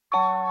I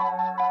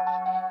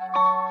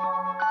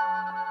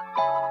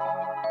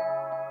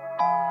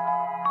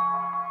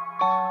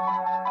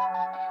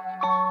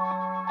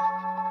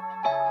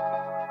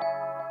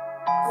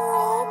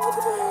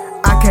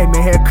came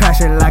in here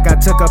crashing like I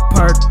took a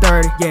perk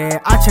 30. Yeah,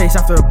 I chase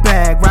after a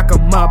bag, rack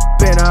 'em up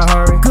in a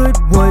hurry. Good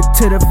wood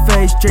to the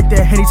face, drink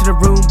that Henny to the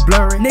room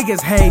blurry.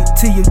 Niggas hate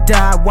till you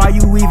die, why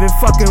you even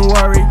fucking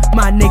worry?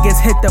 My niggas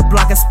hit the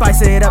block and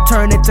spice it up,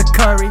 turn it to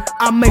curry.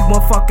 I make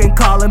one fucking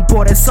call and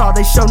boy, that's all,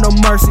 they show no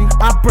mercy.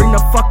 I bring the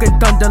fucking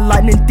thunder,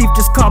 lightning thief,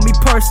 just call me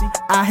Percy.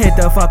 I hit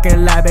the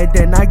fucking lab and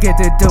then I get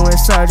to doing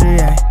surgery,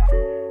 yeah.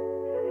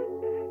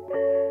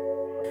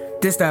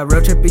 This that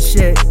real trippy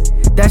shit.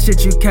 That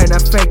shit you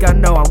cannot fake, I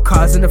know I'm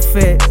causing a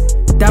fit.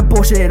 That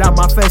bullshit out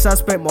my face, I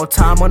spent more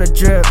time on the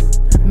drip.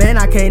 Man,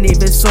 I can't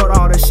even sort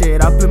all the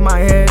shit up in my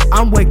head.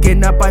 I'm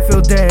waking up, I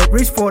feel dead.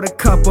 Reach for the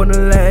cup on the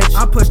ledge,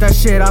 I push that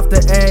shit off the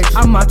edge.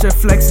 I'm out here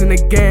flexing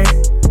again,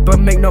 but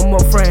make no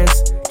more friends.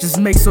 Just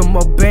make some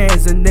more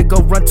bands and then go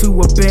run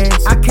to a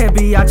Benz. I can't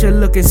be out here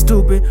looking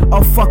stupid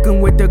or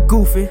fucking with the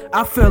goofy.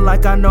 I feel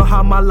like I know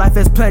how my life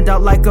is planned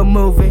out like a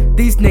movie.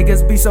 These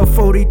niggas be so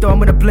fruity, throw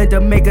 'em in a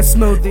blender, make a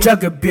smoothie.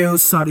 Drug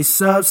abuse, all these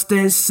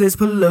substances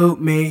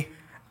pollute me.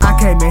 I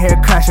came in here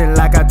crashing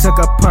like I took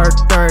a perk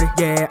 30.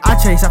 Yeah, I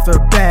chase after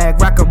a bag,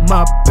 rack 'em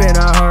up in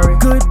a hurry.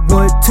 Good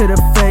wood to the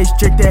face,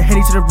 drink that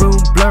Henny to the room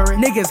blurry.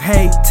 Niggas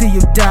hate till you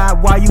die,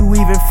 why you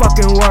even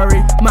fucking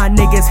worry? My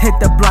niggas hit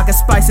the block and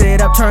spice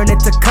it up, turn it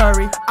to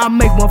curry. I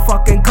make one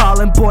fucking call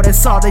and boy,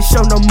 that's all, they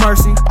show no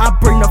mercy. I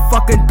bring the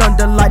fucking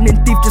thunder, lightning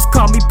thief, just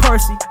call me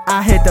Percy.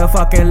 I hit the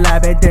fucking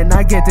lab and then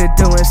I get to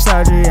doing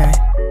surgery, yeah.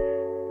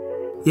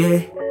 Yeah.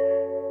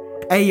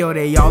 Ayo,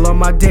 they all on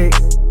my dick.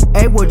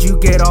 Hey, would you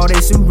get all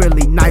this? You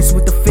really nice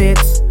with the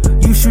fits.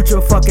 You shoot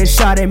your fucking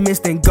shot and miss,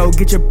 then go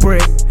get your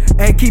brick.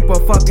 And keep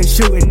on fucking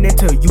shooting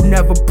until you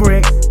never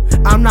brick.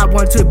 I'm not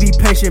one to be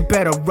patient,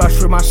 better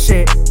rush with my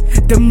shit.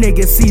 Them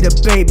niggas see the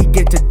baby,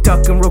 get to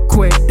ducking real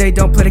quick. They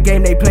don't play the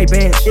game, they play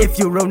bench. If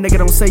you real nigga,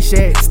 don't say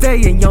shit.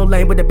 Stay in your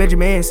lane with the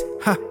Benjamins.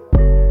 Huh.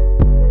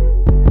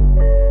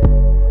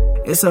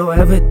 It's so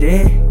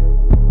evident,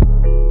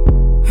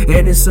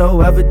 and it's so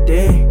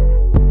evident.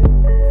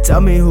 Tell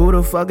me who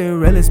the fucking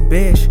realest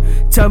bitch.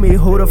 Tell me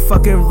who the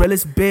fucking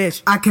realest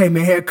bitch. I came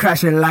in here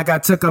crashing like I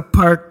took a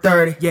perk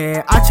 30.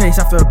 Yeah, I chase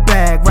after a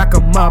bag, rack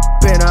 'em up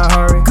in a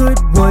hurry. Good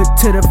wood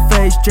to the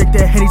face, drink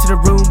that Henny to the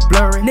room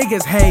blurry.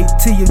 Niggas hate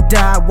till you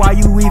die, why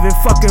you even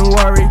fucking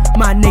worry?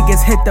 My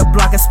niggas hit the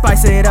block and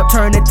spice it up,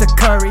 turn it to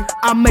curry.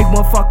 I make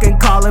one fucking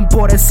call and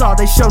boy, that's all,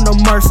 they show no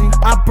mercy.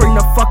 I bring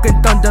the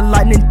fucking thunder,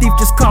 lightning thief,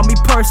 just call me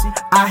Percy.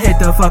 I hit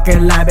the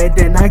fucking lab and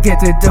then I get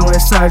to doing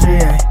surgery,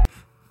 yeah.